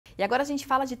E agora a gente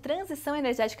fala de transição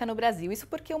energética no Brasil. Isso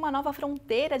porque uma nova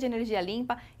fronteira de energia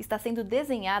limpa está sendo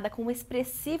desenhada com um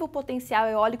expressivo potencial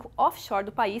eólico offshore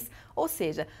do país, ou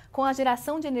seja, com a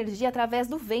geração de energia através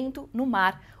do vento no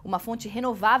mar, uma fonte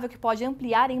renovável que pode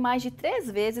ampliar em mais de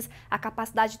 3 vezes a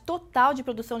capacidade total de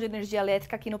produção de energia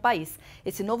elétrica aqui no país.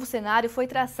 Esse novo cenário foi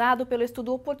traçado pelo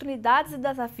estudo Oportunidades e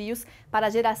Desafios para a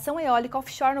geração eólica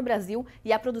offshore no Brasil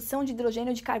e a produção de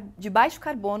hidrogênio de baixo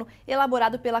carbono,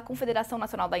 elaborado pela Confederação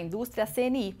Nacional da Indústria, a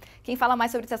CNI. Quem fala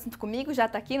mais sobre esse assunto comigo já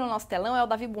está aqui no nosso telão, é o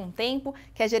Davi Bomtempo,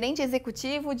 que é gerente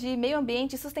executivo de Meio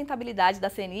Ambiente e Sustentabilidade da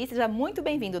CNI. Seja muito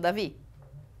bem-vindo, Davi.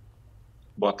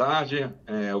 Boa tarde,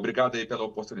 obrigado aí pela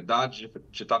oportunidade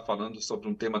de estar falando sobre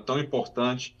um tema tão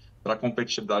importante para a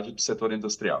competitividade do setor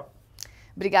industrial.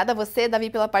 Obrigada a você, Davi,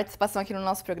 pela participação aqui no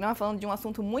nosso programa, falando de um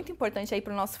assunto muito importante aí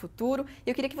para o nosso futuro.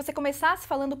 Eu queria que você começasse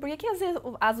falando por que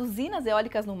as usinas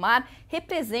eólicas no mar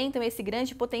representam esse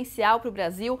grande potencial para o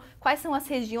Brasil, quais são as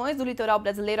regiões do litoral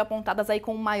brasileiro apontadas aí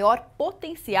com maior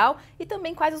potencial e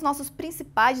também quais os nossos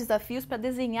principais desafios para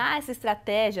desenhar essa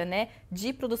estratégia, né,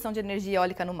 de produção de energia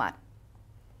eólica no mar.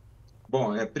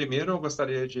 Bom, primeiro eu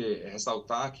gostaria de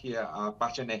ressaltar que a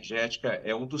parte energética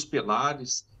é um dos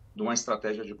pilares de uma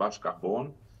estratégia de baixo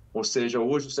carbono, ou seja,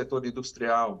 hoje o setor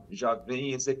industrial já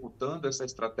vem executando essa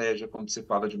estratégia quando se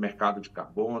fala de mercado de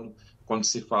carbono, quando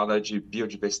se fala de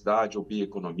biodiversidade ou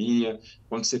bioeconomia,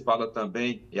 quando se fala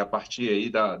também, e a partir aí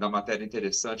da matéria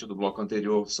interessante do bloco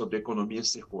anterior, sobre economia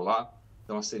circular.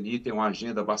 Então, a CNI tem uma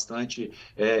agenda bastante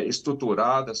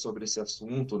estruturada sobre esse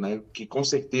assunto, né, que com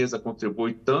certeza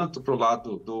contribui tanto para o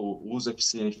lado do uso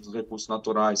eficiente dos recursos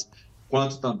naturais,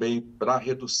 quanto também para a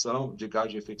redução de gás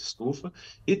de efeito estufa.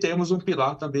 E temos um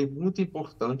pilar também muito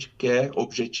importante, que é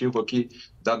objetivo aqui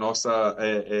da nossa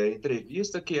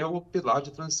entrevista, que é o pilar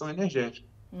de transição energética.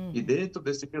 E dentro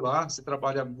desse pilar se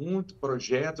trabalha muito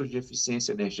projetos de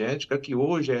eficiência energética, que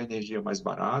hoje é a energia mais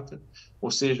barata,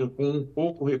 ou seja, com um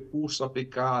pouco recurso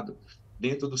aplicado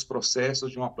dentro dos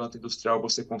processos de uma planta industrial,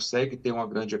 você consegue ter uma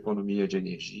grande economia de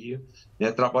energia.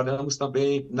 Trabalhamos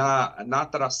também na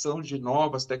atração de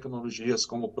novas tecnologias,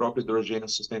 como o próprio hidrogênio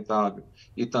sustentável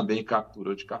e também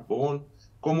captura de carbono,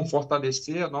 como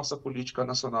fortalecer a nossa política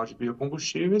nacional de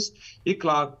biocombustíveis e,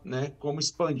 claro, como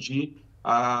expandir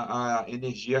a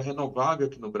energia renovável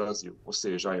aqui no Brasil, ou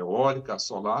seja, a eólica, a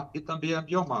solar e também a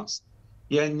biomassa.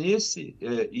 E é nesse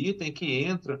item que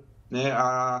entra,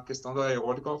 a questão da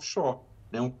eólica offshore,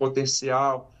 um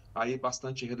potencial aí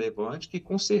bastante relevante que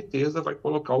com certeza vai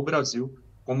colocar o Brasil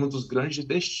como um dos grandes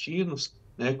destinos,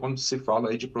 quando se fala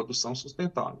aí de produção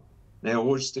sustentável.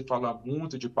 Hoje se fala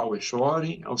muito de power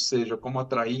shoring, ou seja, como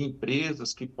atrair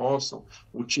empresas que possam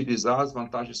utilizar as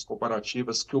vantagens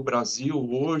comparativas que o Brasil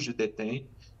hoje detém,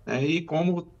 e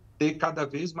como ter cada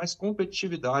vez mais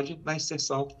competitividade na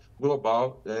inserção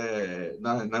global,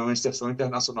 na inserção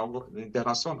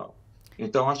internacional.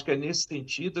 Então, acho que é nesse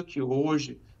sentido que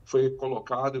hoje foi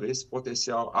colocado esse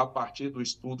potencial a partir do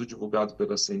estudo divulgado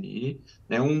pela CNI,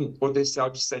 um potencial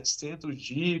de 700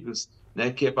 gigas,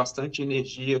 que é bastante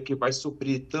energia, que vai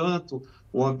suprir tanto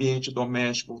o ambiente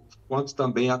doméstico quanto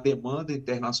também a demanda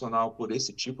internacional por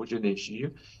esse tipo de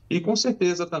energia. E, com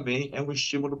certeza, também é um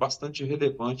estímulo bastante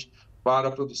relevante para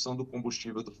a produção do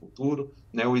combustível do futuro,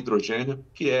 o hidrogênio,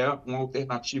 que é uma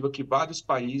alternativa que vários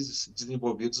países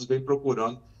desenvolvidos vêm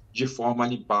procurando de forma a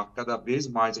limpar cada vez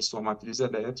mais a sua matriz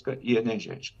elétrica e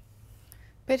energética.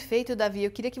 Perfeito, Davi.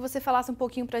 Eu queria que você falasse um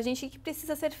pouquinho para a gente o que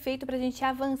precisa ser feito para a gente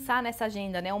avançar nessa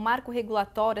agenda, né? O marco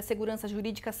regulatório, a segurança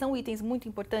jurídica são itens muito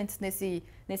importantes nesse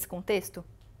contexto?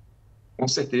 Com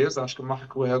certeza, acho que o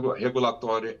marco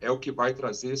regulatório é o que vai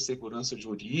trazer segurança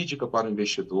jurídica para o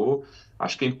investidor.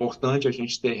 Acho que é importante a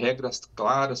gente ter regras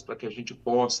claras para que a gente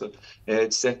possa,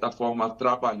 de certa forma,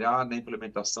 trabalhar na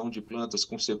implementação de plantas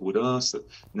com segurança,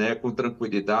 com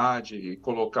tranquilidade, e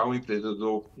colocar o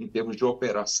empreendedor em termos de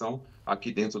operação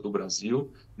aqui dentro do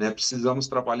Brasil. Precisamos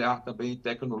trabalhar também em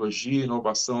tecnologia e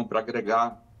inovação para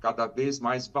agregar cada vez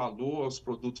mais valor aos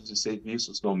produtos e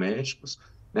serviços domésticos.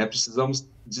 Precisamos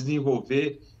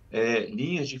desenvolver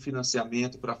linhas de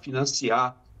financiamento para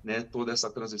financiar toda essa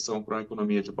transição para uma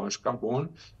economia de baixo carbono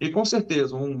e, com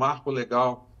certeza, um marco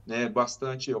legal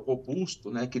bastante robusto,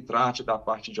 que trate da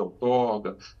parte de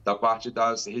outorga, da parte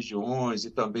das regiões e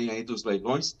também aí dos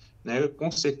leilões, com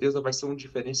certeza vai ser um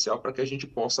diferencial para que a gente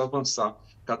possa avançar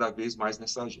cada vez mais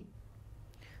nessa agenda.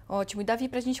 Ótimo. E, Davi,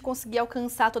 para a gente conseguir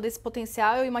alcançar todo esse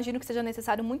potencial, eu imagino que seja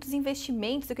necessário muitos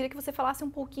investimentos. Eu queria que você falasse um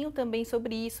pouquinho também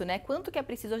sobre isso, né? Quanto que é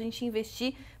preciso a gente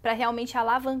investir para realmente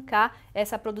alavancar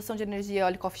essa produção de energia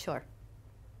eólica offshore?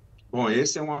 Bom,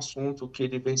 esse é um assunto que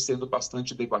ele vem sendo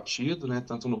bastante debatido,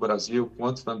 tanto no Brasil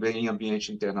quanto também em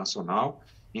ambiente internacional.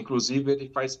 Inclusive, ele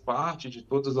faz parte de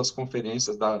todas as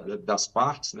conferências das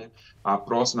partes, né? A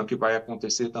próxima que vai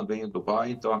acontecer também em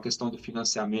Dubai. Então, a questão do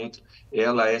financiamento,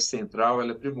 ela é central,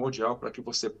 ela é primordial para que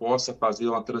você possa fazer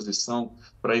uma transição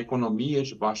para a economia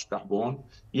de baixo carbono.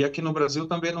 E aqui no Brasil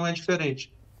também não é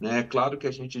diferente, né? É claro que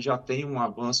a gente já tem um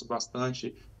avanço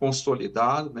bastante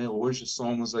consolidado, né? Hoje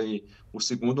somos aí o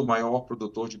segundo maior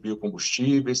produtor de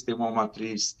biocombustíveis, tem uma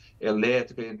matriz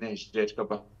elétrica e energética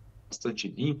bastante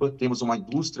limpa, temos uma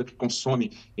indústria que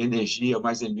consome energia,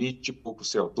 mas emite pouco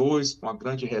CO2, uma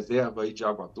grande reserva aí de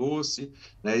água doce,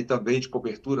 né, e também de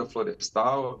cobertura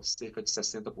florestal, cerca de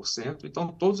 60%. Então,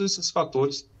 todos esses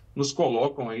fatores nos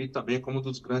colocam aí também como um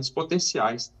dos grandes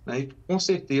potenciais, né, e com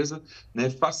certeza, né,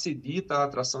 facilita a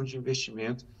atração de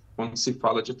investimento quando se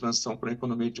fala de transição para a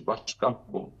economia de baixo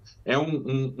carbono. É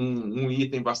um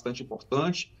item bastante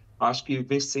importante. Acho que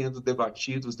vem sendo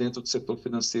debatidos dentro do setor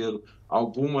financeiro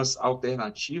algumas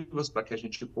alternativas para que a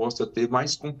gente possa ter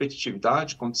mais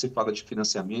competitividade quando se fala de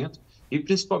financiamento e,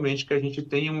 principalmente, que a gente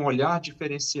tenha um olhar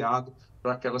diferenciado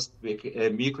para aquelas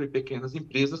micro e pequenas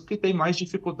empresas que têm mais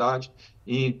dificuldade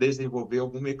em desenvolver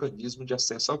algum mecanismo de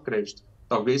acesso ao crédito.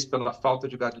 Talvez pela falta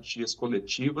de garantias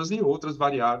coletivas e outras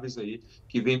variáveis aí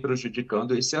que vêm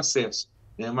prejudicando esse acesso.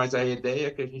 Mas a ideia é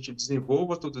que a gente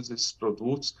desenvolva todos esses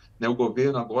produtos, né? O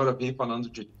governo agora vem falando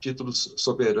de títulos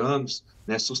soberanos,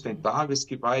 né, sustentáveis,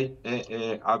 que vai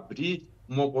abrir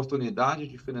uma oportunidade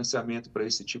de financiamento para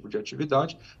esse tipo de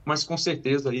atividade, mas com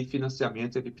certeza aí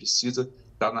financiamento ele precisa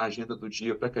estar na agenda do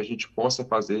dia para que a gente possa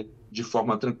fazer de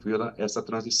forma tranquila essa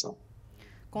transição.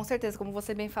 Com certeza, como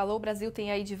você bem falou, o Brasil tem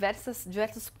aí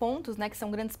diversos pontos, né, que são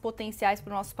grandes potenciais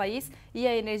para o nosso país e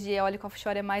a energia eólica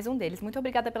offshore é mais um deles. Muito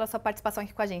obrigada pela sua participação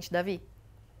aqui com a gente, Davi.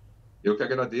 Eu que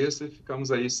agradeço e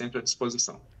ficamos aí sempre à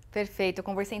disposição. Perfeito, eu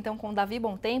conversei então com o Davi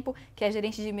Bomtempo, que é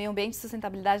gerente de meio ambiente e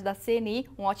sustentabilidade da CNI.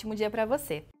 Um ótimo dia para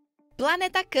você.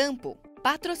 Planeta Campo,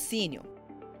 patrocínio.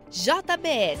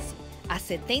 JBS, há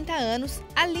 70 anos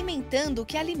alimentando o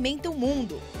que alimenta o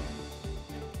mundo.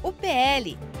 O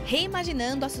PL,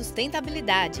 reimaginando a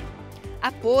sustentabilidade.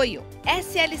 Apoio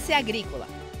SLC Agrícola,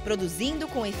 produzindo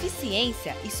com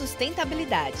eficiência e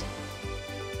sustentabilidade.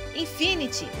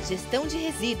 Infinity, gestão de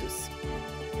resíduos.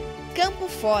 Campo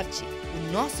Forte,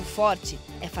 o nosso forte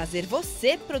é fazer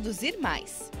você produzir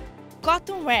mais.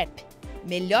 Cotton Wrap,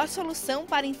 melhor solução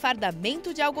para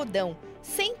enfardamento de algodão,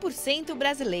 100%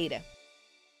 brasileira.